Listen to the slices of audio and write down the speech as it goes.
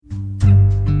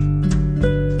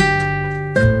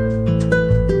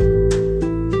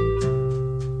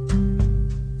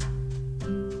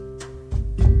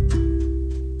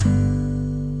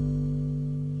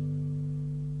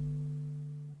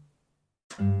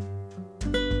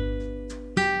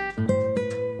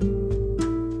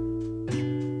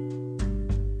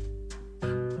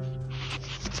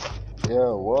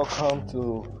welcome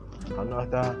to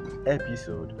another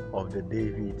episode of the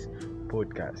David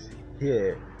podcast.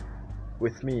 Here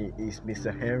with me is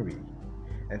Mr. Henry,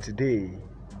 and today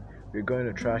we're going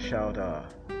to trash out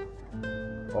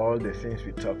all the things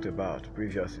we talked about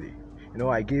previously.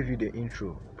 I gave you the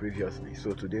intro previously,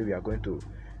 so today we are going to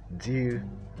deal,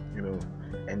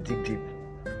 and dig deep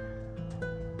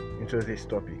into this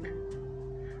topic.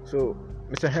 So,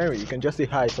 Mr. Henry, you can just say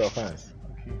hi to our fans.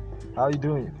 Okay. How are you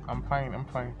doing? I'm fine.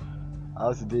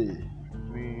 How's the day?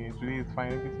 Today is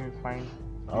fine. Everything is fine.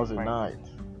 How's the night?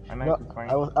 My night is fine.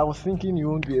 I was thinking you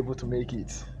won't be able to make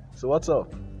it. So what's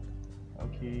up?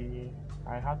 Okay.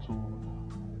 I had to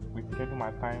reschedule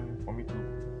my time for me to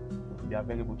be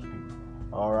available today.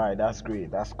 Alright, that's great.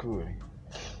 That's cool.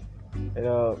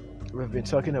 We've been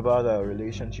talking about our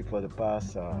relationship for the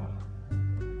past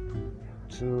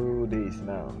 2 days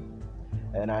now.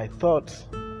 And I thought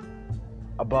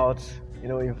about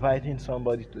inviting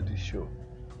somebody to this show.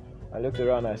 I looked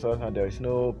around, I saw that there is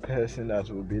no person that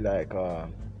would be like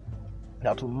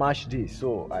that will match this,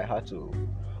 so I had to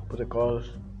put a call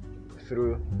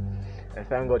through, and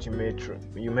thank God you made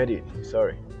it.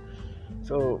 Sorry.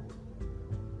 So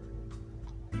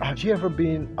have you ever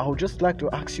been, I would just like to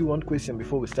ask you one question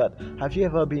before we start. Have you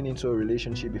ever been into a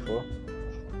relationship before?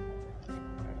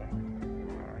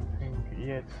 I think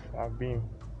yes, I've been.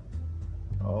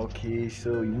 Okay,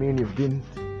 so you mean you've been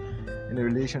in a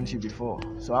relationship before.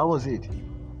 So how was it?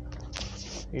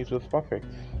 It was perfect.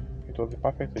 It was a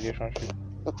perfect relationship.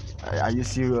 Are you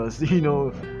serious?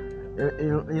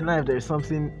 In life there is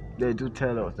something they do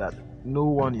tell us, that no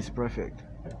one is perfect.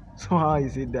 So how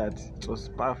is it that it was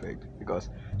perfect? Because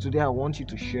today I want you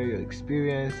to share your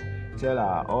experience, tell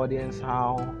our audience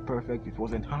how perfect it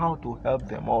was and how to help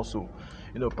them also,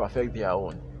 perfect their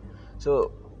own.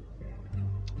 So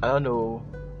I don't know,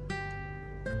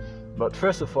 but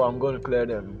first of all, I'm going to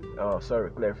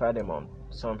clarify them on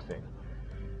something.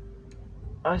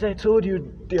 As I told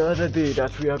you the other day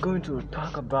that we are going to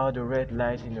talk about the red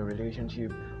light in a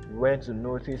relationship, when to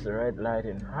notice the red light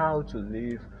and how to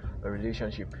live a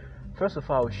relationship. First of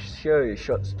all, I'll share a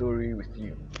short story with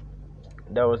you.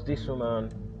 There was this woman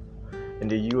in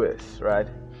the US, right?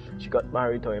 She got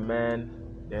married to a man.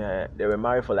 They were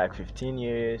married for like 15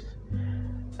 years.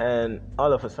 And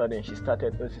all of a sudden, she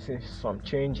started noticing some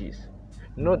changes.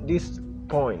 Not this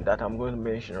point that I'm going to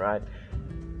mention, right?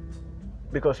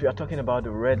 Because we are talking about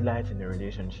the red light in the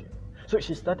relationship. So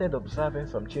she started observing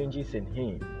some changes in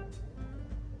him.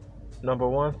 Number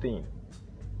one thing,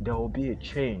 there will be a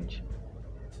change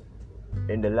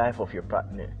in the life of your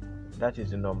partner. That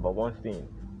is the number one thing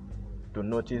to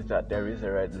notice, that there is a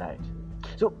red light.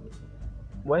 So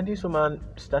when this woman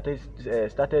started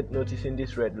noticing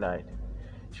this red light,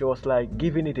 she was like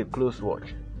giving it a close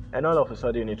watch, and all of a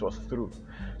sudden it was through.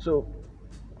 So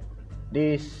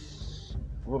this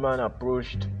woman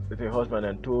approached the husband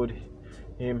and told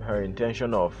him her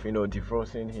intention of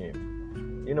divorcing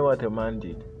him. You know what the man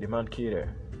did? The man killed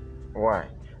her. Why?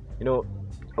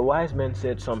 A wise man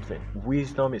said something: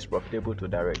 wisdom is profitable to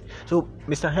direct. So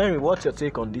Mr. Henry, what's your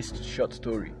take on this short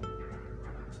story?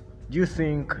 Do you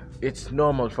think it's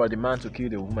normal for the man to kill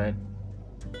the woman?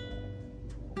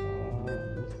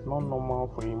 It's not normal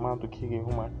for a man to kill a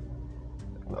woman,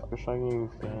 especially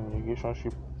if they're in a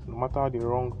relationship. No matter the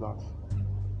wrongs that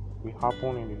will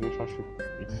happen in a relationship,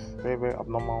 it's very, very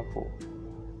abnormal for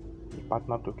a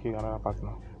partner to kill another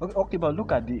partner. Okay, but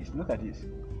look at this.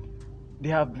 They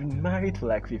have been married for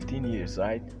like 15 years,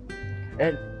 right?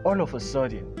 And all of a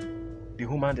sudden, the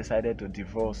woman decided to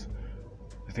divorce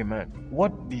the man.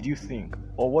 What did you think,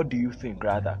 or what do you think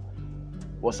rather,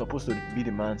 was supposed to be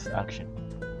the man's action?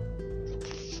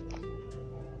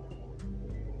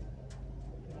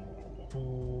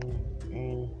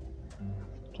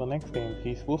 To an extent,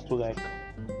 he's supposed to look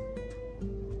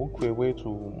for a way to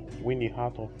win the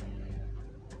heart of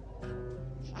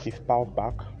his spouse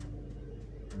back.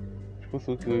 He's supposed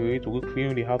to look for a way to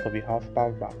win the heart of his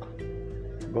spouse back.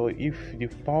 But if the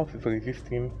spouse is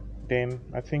resisting, then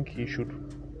I think he should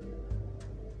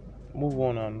move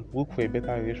on and look for a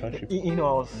better relationship. I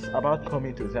was about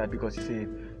coming to that, because you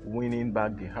said winning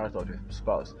back the heart of the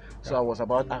spouse. So I was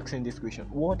about asking this question: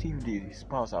 what if the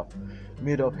spouse have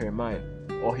made up her mind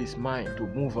or his mind to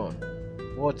move on?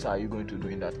 What are you going to do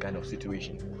in that kind of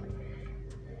situation?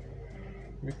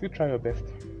 You still try your best.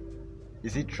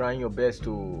 Is it trying your best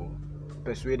to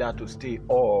persuade her to stay,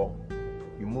 or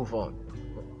you move on?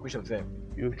 Which of them?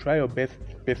 You try your best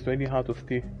persuading her to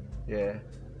stay. Yeah.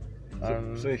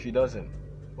 So if he doesn't,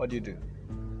 what do you do?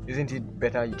 Isn't it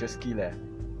better you just kill her?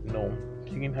 No,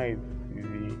 killing her is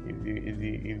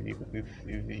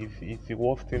the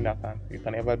worst thing that you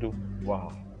can ever do.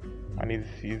 Wow. and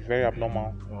it's very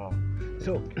abnormal. Wow.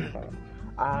 So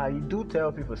I do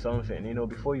tell people something,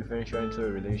 before you venture into a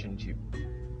relationship,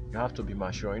 you have to be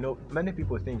mature. Many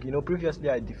people think, previously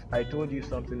I told you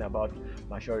something about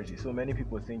maturity. So many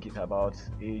people think it's about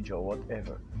age or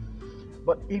whatever.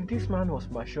 But if this man was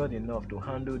matured enough to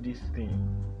handle this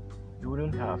thing, he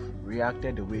wouldn't have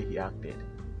reacted the way he acted,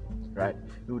 right?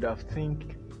 He would have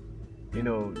think,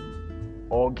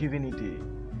 or given it a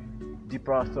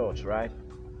deeper thought, right?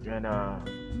 And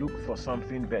look for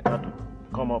something better to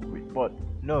come up with. But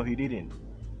no, he didn't.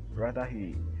 Rather,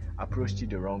 he approached it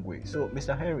the wrong way. So,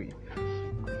 Mr. Henry,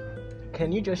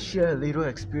 can you just share a little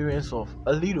experience of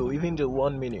even the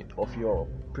 1 minute of your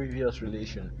previous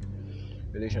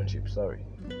relationship? Sorry,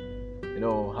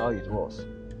 how it was.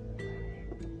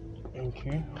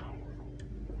 Okay.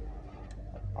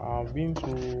 I've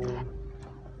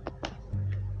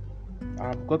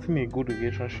gotten a good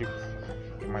relationship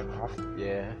in my past.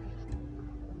 Yeah.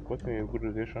 Gotten a good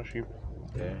relationship.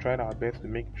 Yeah. Tried our best to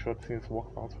make sure things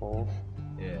work out for us.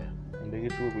 Yeah. In the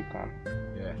little way we can.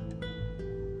 Yeah.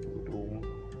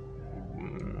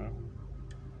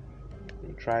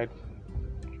 We tried,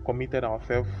 committed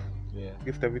ourselves, Yeah.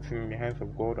 left everything in the hands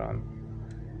of God, and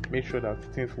made sure that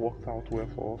things worked out well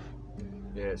for us.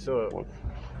 Yeah. So, But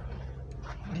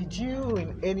did you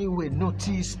in any way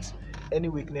notice any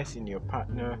weakness in your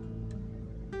partner?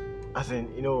 As in,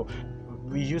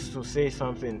 we used to say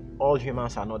something, all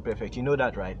humans are not perfect. You know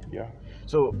that, right? yeah.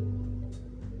 So,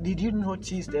 did you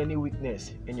notice any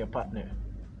weakness in your partner?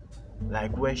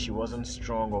 Like where she wasn't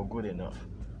strong or good enough?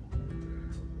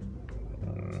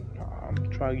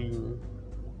 Actually,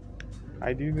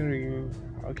 I didn't really.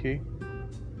 Okay.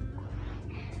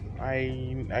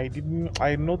 I didn't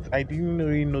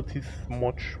really notice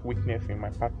much weakness in my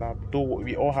partner. Though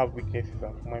we all have weaknesses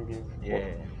as human beings. Yeah.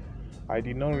 But I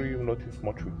did not really notice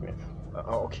much weakness.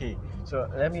 Okay. So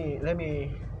let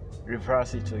me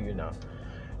reverse it to you now.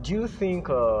 Do you think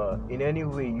in any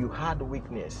way you had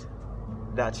weakness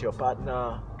that your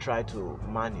partner tried to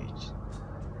manage?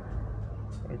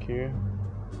 Okay.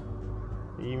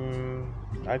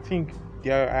 I think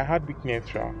I had weakness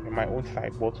in my own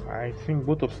side, but I think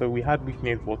both of us we had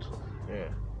weakness, but Yeah.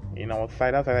 in our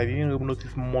side, that side I didn't really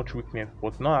notice much weakness,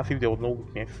 but not as if there was no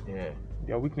weakness. Yeah.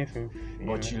 There are weaknesses.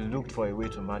 But you looked for a way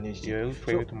to manage it. Yeah, looked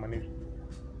for a way to manage.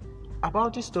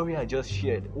 About this story I just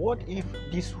shared, what if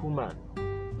this woman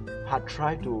had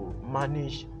tried to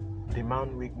manage the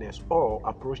man's weakness or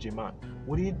approach the man?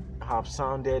 Would it have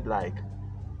sounded like,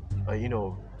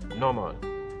 normal?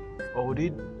 Or would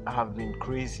it have been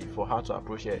crazy for her to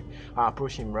approach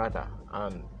him rather,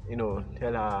 and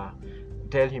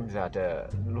tell him that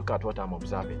look at what I'm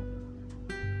observing?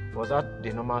 Was that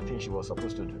the normal thing she was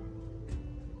supposed to do?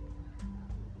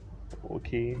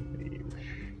 Okay,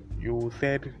 you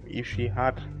said if she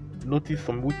had noticed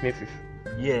some weaknesses.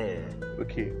 Yeah.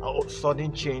 Okay.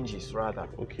 Sudden changes rather.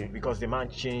 Okay. Because the man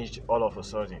changed all of a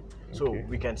sudden. So Okay.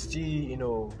 we can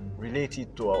still, relate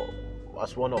it to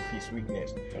as one of his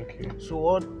weakness. Okay. So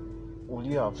what would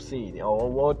you have said, or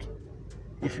what,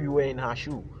 if you were in her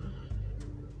shoe,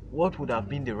 what would have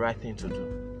been the right thing to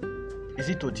do? Is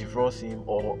it to divorce him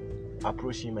or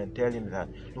approach him and tell him that,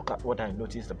 look at what I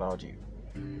noticed about you?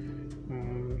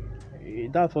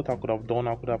 That's what I could have done.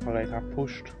 I could have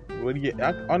approached. Really,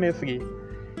 honestly,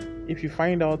 if you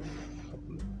find out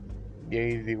there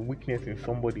is a weakness in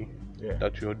somebody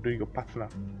that you're doing, your partner,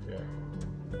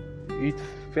 it's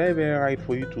very, very right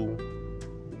for you to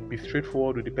be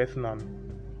straightforward with the person and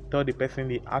tell the person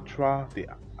the actual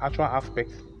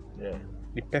aspects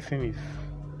the person is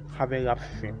having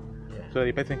lapses in, so that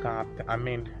the person can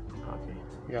amend. Okay.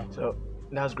 Yeah. So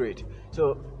that's great.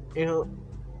 So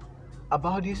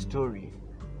about this story,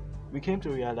 we came to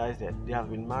realize that they have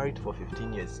been married for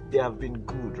 15 years. They have been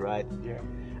good, right? Yeah.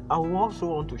 I would also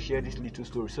want to share this little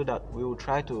story so that we will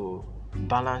try to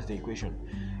balance the equation.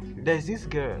 There's this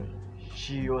girl,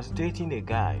 she was dating a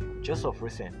guy just of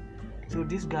recent. So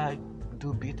this guy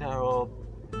beat her up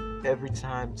every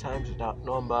times without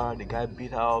number. The guy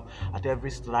beat her up at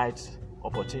every slight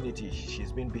opportunity.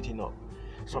 She's been beaten up.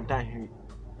 Sometimes he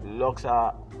locks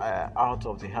her out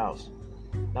of the house.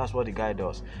 That's what the guy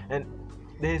does. And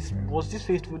there was this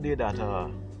fateful day that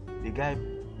the guy,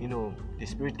 the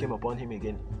spirit came upon him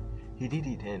again. He did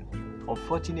it, and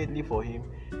unfortunately for him,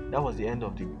 that was the end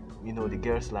of the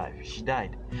girl's life. She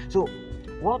died. So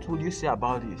what would you say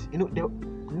about this?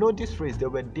 Know this phrase, they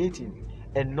were dating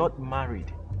and not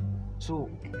married. So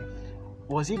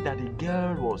was it that the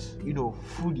girl was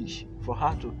foolish for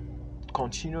her to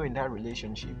continue in that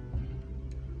relationship?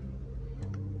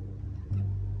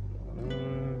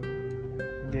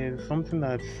 there's something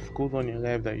that goes on in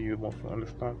life that you must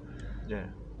understand. Yeah.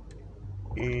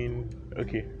 In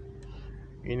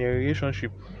a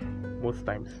relationship, most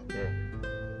times Yeah.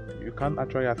 you can't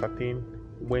actually ascertain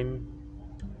when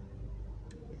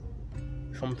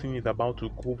something is about to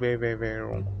go very, very, very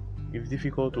wrong. It's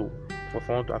difficult for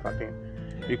someone to ascertain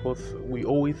because we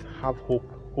always have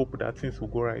hope that things will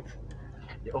go right.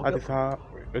 Yeah, That is how.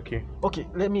 Okay. Okay,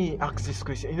 let me ask this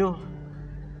question.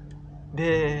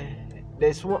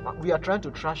 There's one we are trying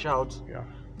to trash out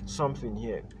something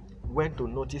here. When to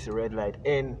notice a red light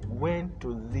and when to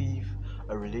leave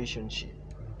a relationship.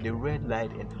 The red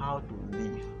light and how to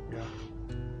leave. Yeah.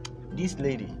 This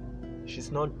lady,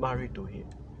 she's not married to him.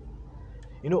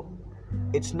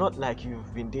 It's not like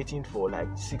you've been dating for like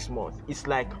 6 months. It's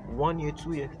like 1 year,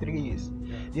 2 years, 3 years.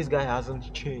 This guy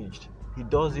hasn't changed. He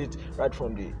does it right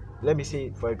from let me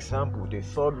say, for example, the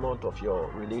 3rd month of your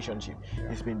relationship.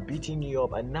 He's been beating you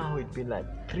up, and now it's been like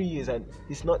 3 years and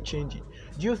he's not changing.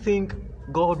 Do you think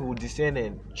God will descend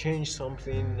and change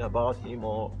something about him,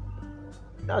 or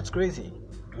that's crazy?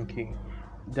 Okay.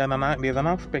 There's an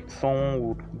aspect someone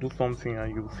would do something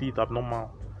and you see it abnormal.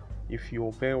 If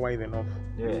you're very wise enough,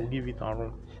 you will leave it and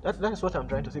run. That's what I'm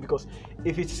trying to say, because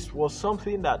if it was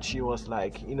something that she was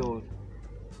like,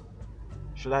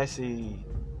 should I say,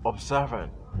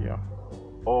 observant,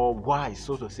 or wise,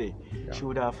 so to say, she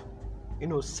would have,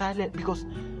 silent, because,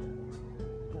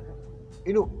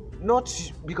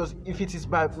 not because if it is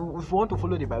if we want to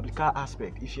follow the biblical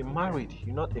aspect, if you're married,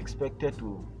 you're not expected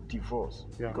to divorce,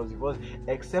 because divorce,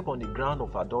 except on the ground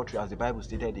of adultery, as the Bible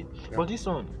stated it. But this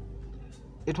one,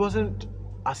 it wasn't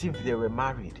as if they were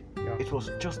married. It was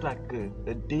just like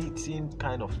a dating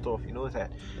kind of stuff,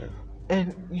 that.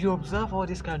 And you observe all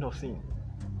this kind of thing.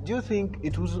 Do you think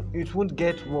it won't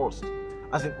get worse,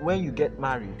 as in when you get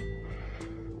married?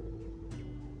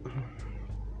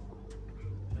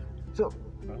 So,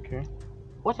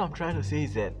 what I'm trying to say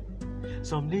is that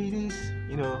some ladies,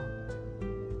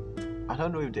 I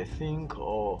don't know if they think,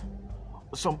 or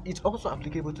it's also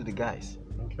applicable to the guys,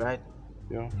 right?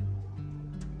 Yeah.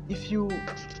 If you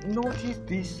notice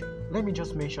this, let me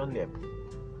just mention them.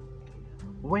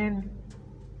 When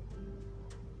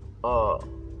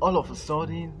all of a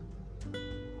sudden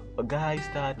a guy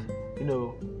start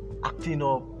acting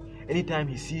up, anytime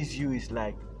he sees you is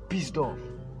like pissed off,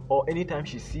 or anytime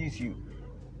she sees you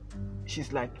she's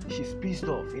pissed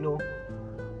off,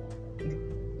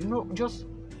 just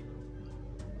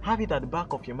have it at the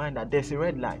back of your mind that there's a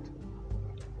red light.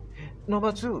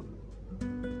 Number 2,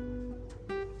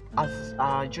 as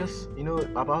just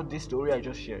about this story I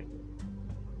just shared,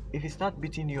 if he start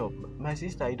beating you up, my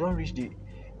sister, you don't reach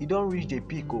the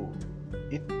peak.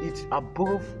 It's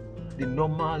above the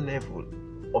normal level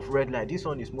of red light. This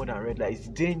one is more than red light. It's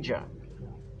danger.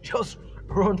 Just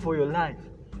run for your life,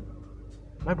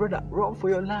 my brother. Run for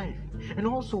your life. And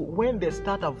also, when they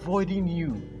start avoiding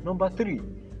you, number 3,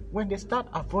 when they start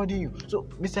avoiding you. So,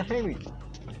 Mr. Henry,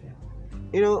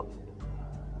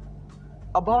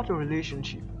 about a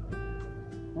relationship,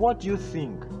 what do you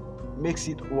think makes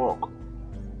it work?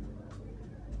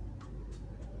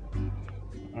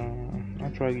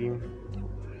 Actually,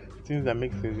 things that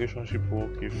makes a relationship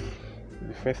work is,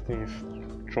 the first thing is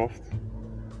trust.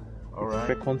 Alright.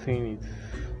 The second thing is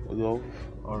love.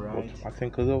 Alright. I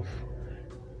think love,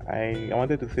 I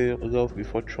wanted to say love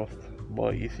before trust,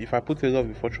 but if I put a love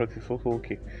before trust, it's also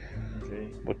okay.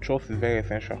 But trust is very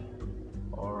essential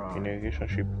in a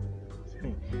relationship.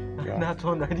 That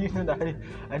one, I didn't know that.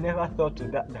 I never thought to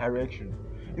that direction,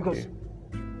 because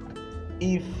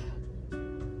if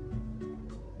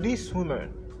this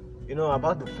woman,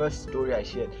 about the first story I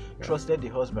shared, trusted the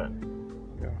husband,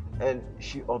 and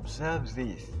she observes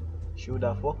this, she would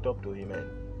have walked up to him and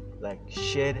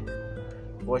shared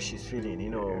what she's feeling.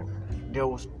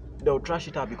 They'll trash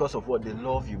it out because of what the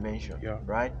love you mentioned,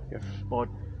 right? Yes. But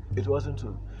it wasn't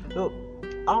true. So,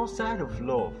 outside of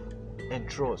love and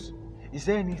trust, is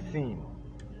there anything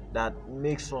that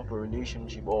makes up a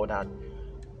relationship, or that,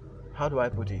 how do I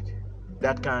put it,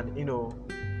 that can,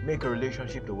 make a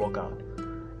relationship to work out?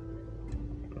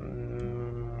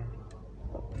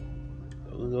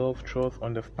 Love, trust,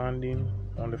 understanding.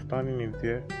 Understanding is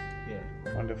there.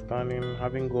 Understanding,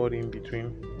 having God in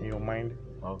between in your mind.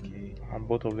 Okay. And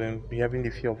both of them having the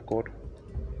fear of God.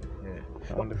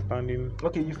 Understanding.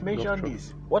 Okay, you've mentioned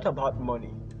this. What about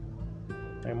money?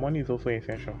 And money is also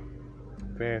essential.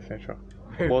 Very essential.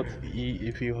 But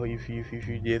if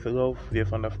there's love,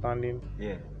 there's understanding.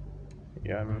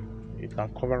 It can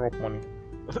cover up money.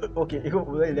 Okay,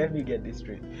 let me get this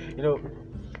straight.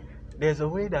 There's a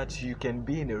way that you can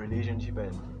be in a relationship,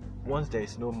 and once there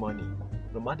is no money,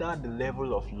 no matter the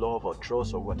level of love or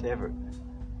trust or whatever,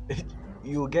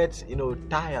 you get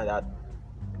tired at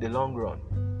the long run.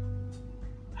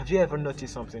 Have you ever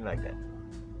noticed something like that?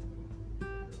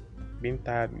 Being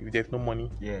tired if there's no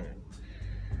money. Yeah.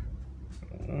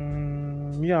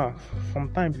 Yeah,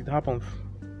 sometimes it happens.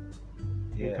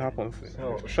 Yeah. It happens.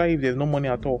 So, Especially if there's no money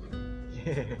at all.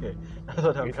 yeah, that's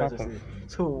what I'm It trying to say. happens.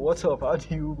 So what's up? How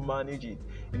do you manage it?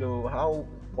 How,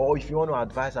 or if you want to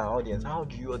advise our audience, how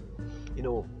do you,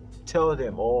 tell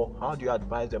them, or how do you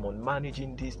advise them on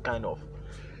managing this kind of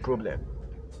problem?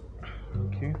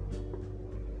 Okay.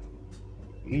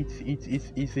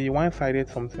 It's a one-sided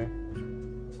something.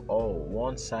 Oh,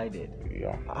 one-sided.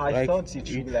 Yeah. I thought it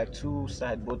should be like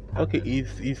two-sided, both. Okay,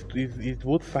 it's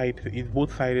both sides. It's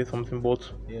both-sided something,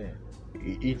 but Yeah.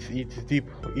 it's deep.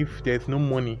 If there's no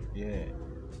money, Yeah.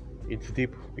 it's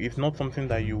deep. It's not something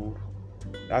that you,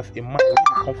 as a man,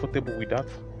 you're comfortable with that.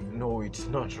 No, it's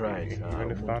not right. You I won't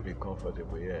understand? be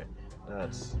comfortable. Yeah,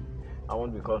 I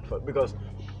won't be comfortable because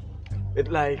it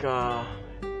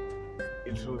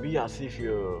will be as if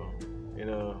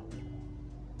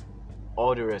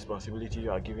all the responsibility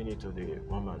you are giving it to the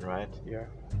woman, right? Yeah.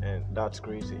 And that's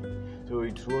crazy. So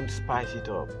it won't spice it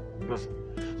up because.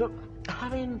 So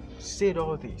having said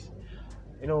all this,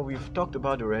 we've talked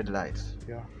about the red lights.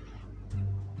 Yeah.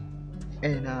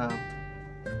 And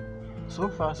so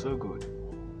far so good.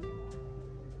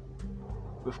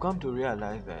 We've come to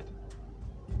realize that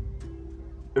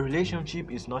a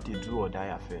relationship is not a do or die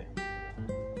affair.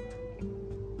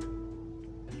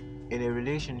 In a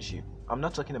relationship, I'm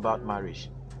not talking about marriage.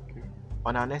 Okay.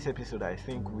 On our next episode, I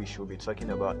think we should be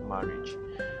talking about marriage.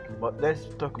 But let's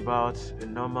talk about a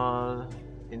normal,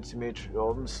 intimate,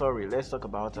 let's talk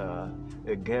about a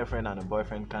girlfriend and a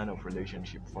boyfriend kind of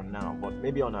relationship for now. But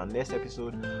maybe on our next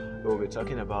episode, we'll be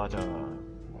talking about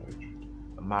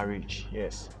marriage.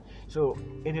 Yes. So,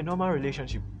 in a normal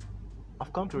relationship,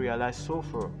 I've come to realize so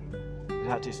far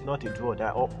that it's not a do or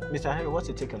die. Oh, Mr. Henry, what's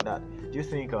your take on that? Do you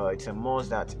think it's a must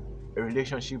that a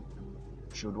relationship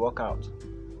should work out?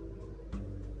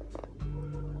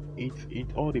 It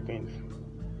all depends.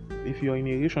 If you're in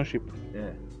a relationship,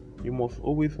 Yeah. you must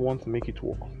always want to make it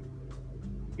work.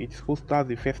 It's supposed to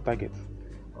be the first target.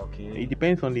 Okay. It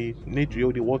depends on the nature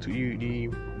of your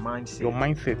Mindset.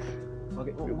 mindset.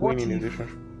 Okay. You're What going in a if,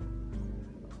 relationship.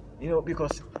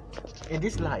 because in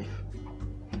this life,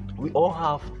 we all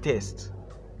have tests,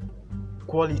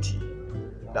 quality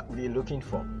that we're looking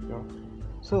for. Yeah.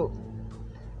 So,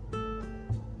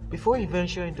 before you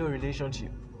venture into a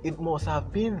relationship, it must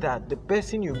have been that the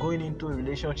person you're going into a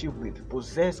relationship with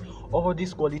possess all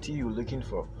this quality you're looking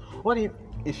for. What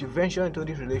if you venture into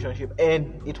this relationship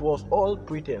and it was all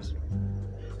pretense?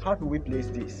 How do we place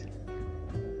this?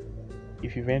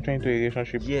 If you venture into a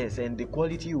relationship, Yes, and the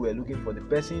quality you were looking for, the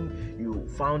person you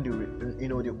found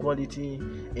the quality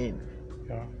in.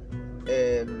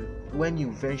 yeah. When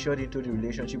you ventured into the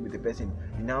relationship with the person,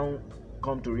 you now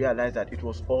come to realize that it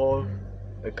was all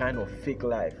a kind of fake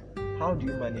life. How do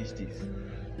you manage this?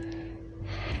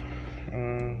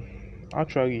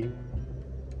 Actually,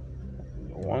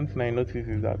 one thing I noticed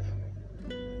is that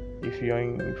if you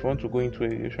want to go into a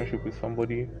relationship with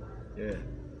somebody, Yeah.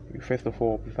 you first of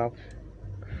all have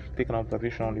take an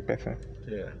observation on the person.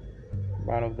 Yeah.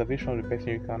 By an observation of the person,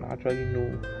 you can actually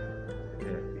know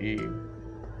Yeah.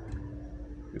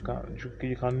 you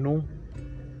can know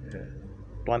Yeah.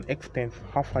 to an extent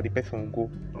how far the person will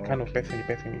go, the kind of person the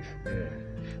person is. Yeah.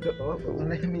 So,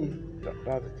 let me,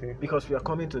 That's the thing. because we are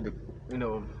coming to the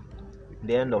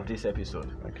the end of this episode.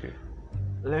 Okay.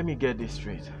 Let me get this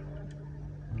straight.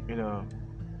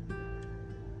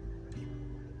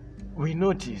 We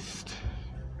noticed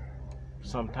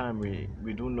sometimes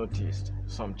we do notice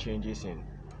some changes in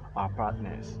our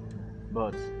partners,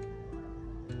 but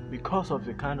because of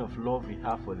the kind of love we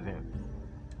have for them,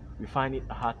 we find it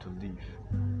hard to live.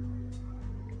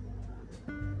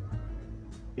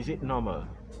 Is it normal?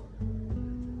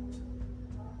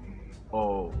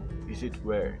 Or is it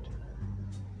weird?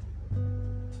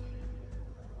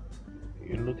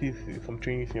 You notice some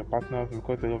changes in your partners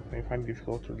because they find it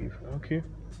difficult to live. Okay.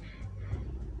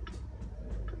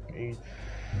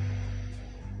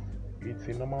 It's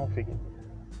a normal thing.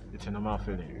 It's a normal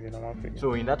feeling. It's a normal thing.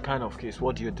 So in that kind of case,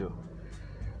 what do you do?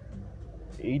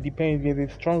 It depends.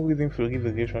 There's a strong reason to leave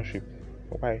the relationship.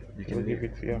 Why? You can leave leave.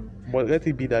 it, yeah. But let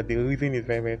it be that the reason is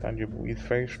very, very tangible. It's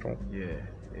very strong. Yeah,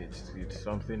 it's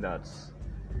something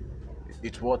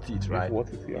it's worth it, right? It's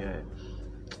worth it,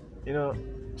 yeah.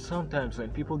 Sometimes when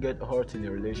people get hurt in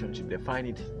a relationship, they find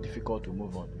it difficult to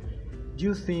move on. Do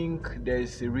you think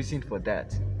there's a reason for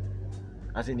that?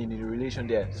 As in a relation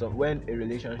there. So when a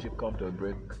relationship comes to a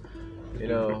break, You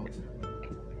know,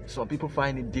 some people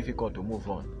find it difficult to move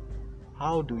on.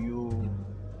 How do you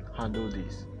handle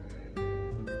this?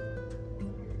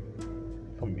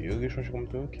 From the relationship,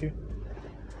 okay.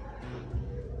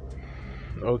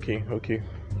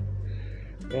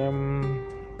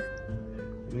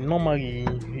 Normally,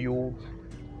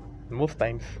 most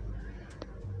times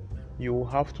you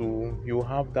have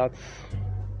that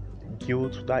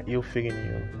guilt, that ill feeling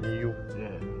in you.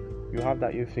 Yeah. You have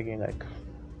that ill feeling like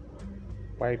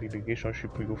why the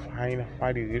relationship,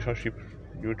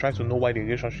 you try to know why the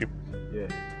relationship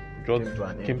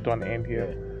just came to an end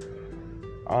here.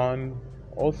 Yeah. And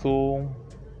also,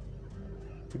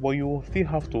 but you still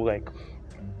have to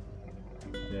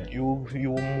you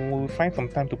will find some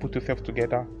time to put yourself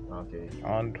together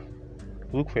and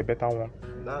look for a better one.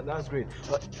 That's great.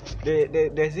 But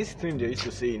there's this thing they used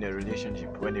to say in a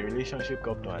relationship: when the relationship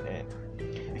comes to an end,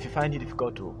 if you find it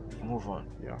difficult to move on,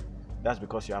 that's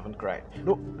because you haven't cried.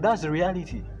 No, that's the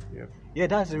reality. Yeah,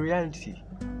 that's the reality.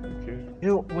 Okay. You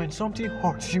know, when something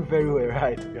hurts you very well,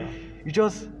 right? Yeah. You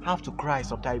just have to cry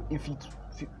sometimes. If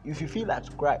you feel like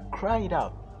to cry it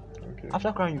out. Okay.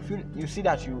 After crying, you see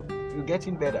that you're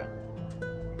getting better.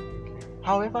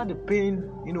 However, the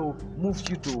pain, moves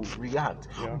you to react.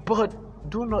 But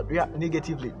do not react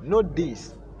negatively. Note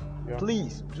this.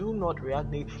 Please do not react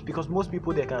negatively, because most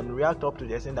people, they can react up to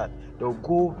the extent that they'll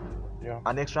go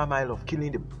an extra mile of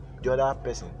killing the other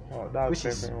person, which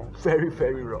is very,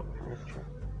 very wrong.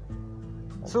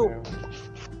 So,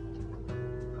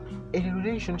 in a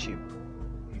relationship,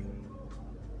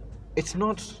 it's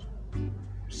not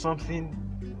something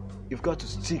you've got to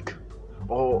stick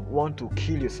or want to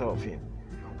kill yourself in.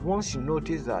 Once you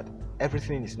notice that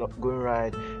everything is not going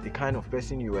right, the kind of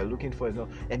person you were looking for is not,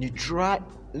 and you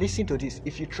listen to this,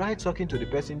 if you try talking to the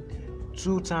person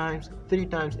 2 times, 3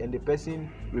 times, and the person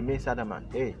remains adamant,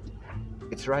 hey,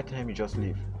 it's right time you just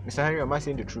leave. Mr. Henry, am I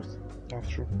saying the truth? That's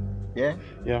true. Yeah?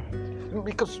 Yeah.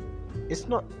 Because it's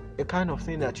not a kind of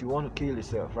thing that you want to kill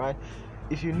yourself, right?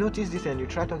 If you notice this and you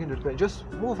try talking to the person, just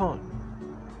move on.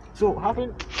 So,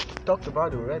 having talked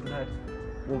about the red light,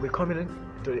 we'll be coming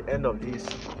to the end of this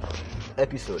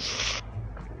episode.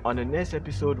 On the next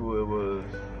episode, we will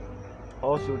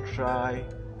also try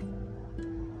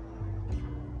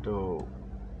to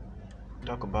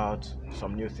talk about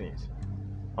some new things.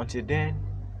 Until then,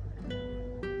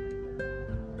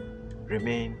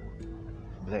 remain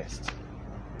blessed.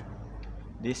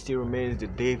 This still remains the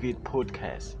David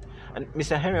Podcast. And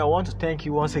Mr. Henry, I want to thank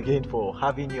you once again for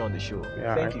having me on the show.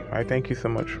 Yeah, thank you. I thank you so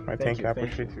much. I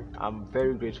appreciate you. I'm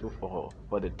very grateful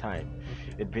for the time.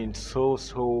 It's been so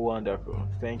wonderful.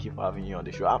 Thank you for having me on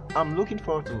the show. I'm looking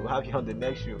forward to have you on the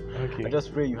next show. Okay. I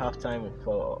just pray you have time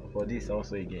for this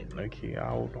also again. Okay,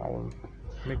 I'll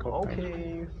make up time.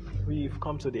 Okay, we've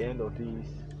come to the end of this.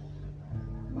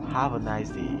 Have a nice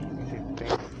day. Okay,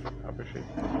 thanks. I appreciate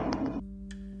it.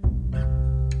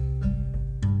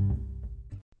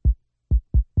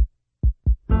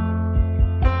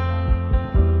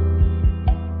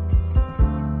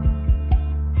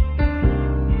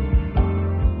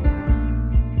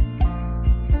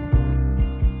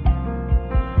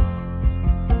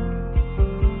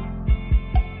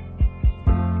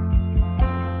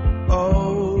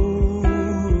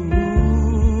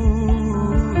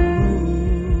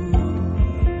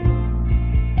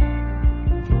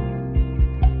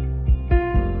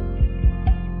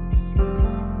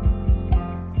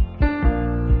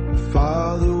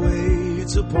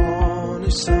 Upon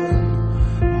his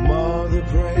son, mother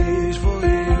prays for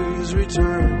his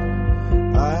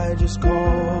return. I just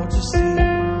called to see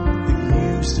if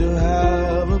you still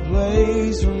have a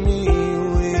place for me.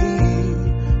 We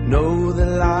know that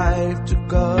life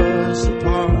took us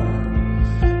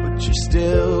apart, but you're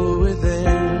still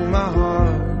within my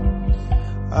heart.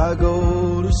 I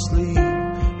go to sleep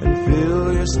and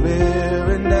feel your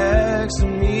spirit next to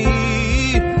me.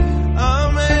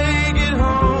 I'll make it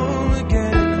home.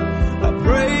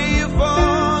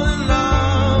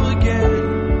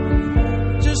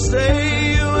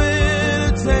 Say you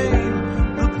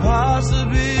entertain the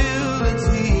possibility.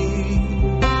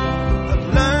 I've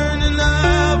learned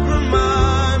enough from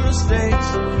my mistakes,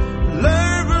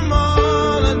 learned from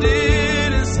all I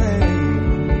didn't say.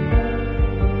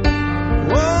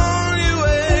 Won't you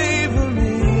wait for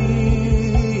me?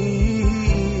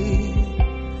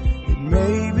 It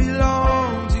may be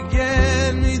long to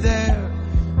get me there.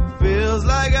 Feels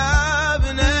like I've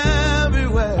been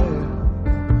everywhere.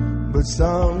 But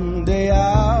someday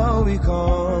I'll be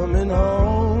coming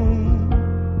home.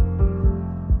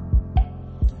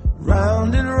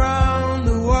 Round and round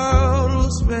the world will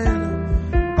spin.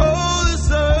 Oh, the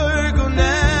circle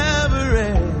never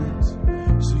ends.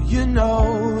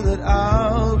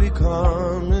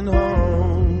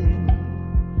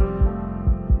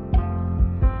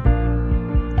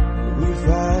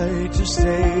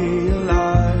 stay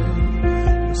alive,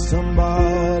 but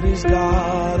somebody's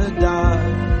gotta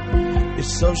die.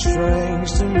 It's so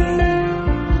strange to me.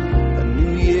 A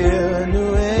new year, a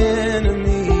new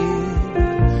enemy.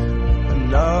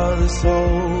 Another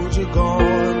soldier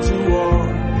gone to war.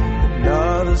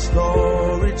 Another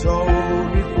story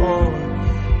told before.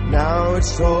 Now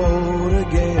it's told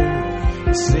again.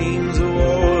 It seems the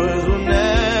wars will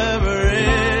never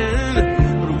end,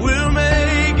 but we'll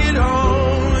make it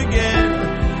home again,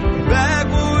 back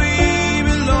where we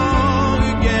belong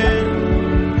again.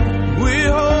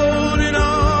 We're holding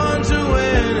on to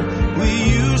when we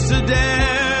used to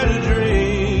dare to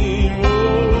dream.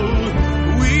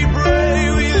 Oh, we pray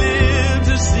we live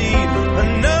to see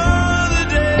another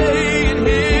day in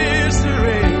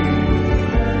history.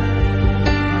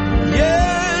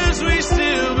 Yes, we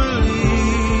still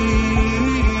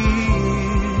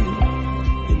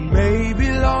maybe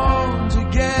long to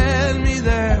get me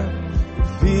there. It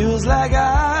feels like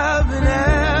I've been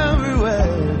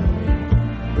everywhere,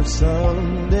 but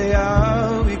someday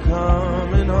I'll be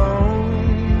coming home.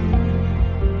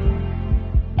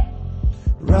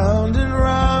 Round and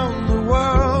round the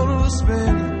world will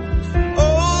spin.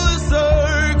 Oh, the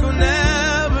circle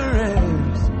never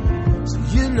ends. So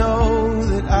you know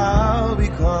that I'll be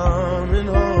coming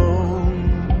home.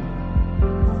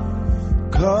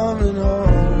 Coming home.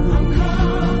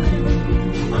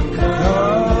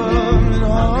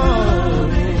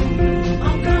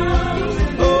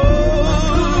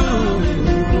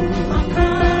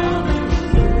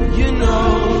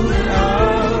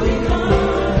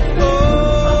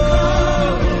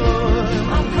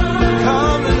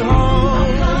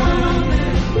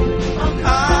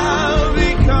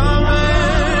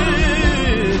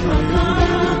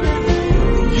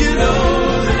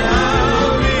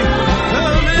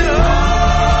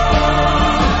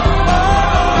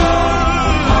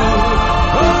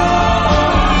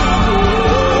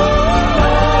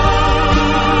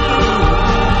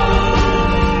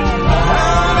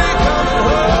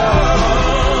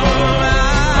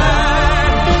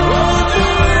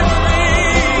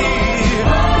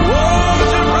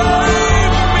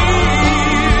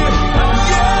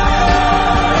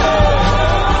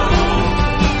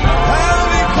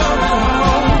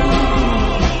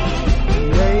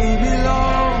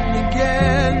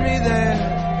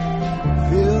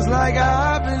 Like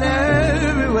I've been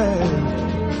everywhere,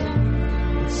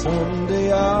 but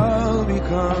someday I'll be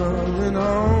coming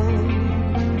home.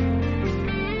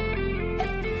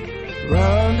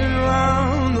 Round and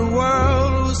round the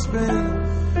world will spin.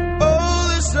 Oh,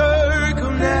 the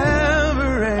circle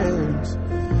never ends.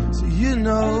 So you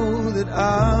know that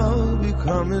I'll be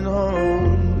coming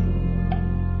home.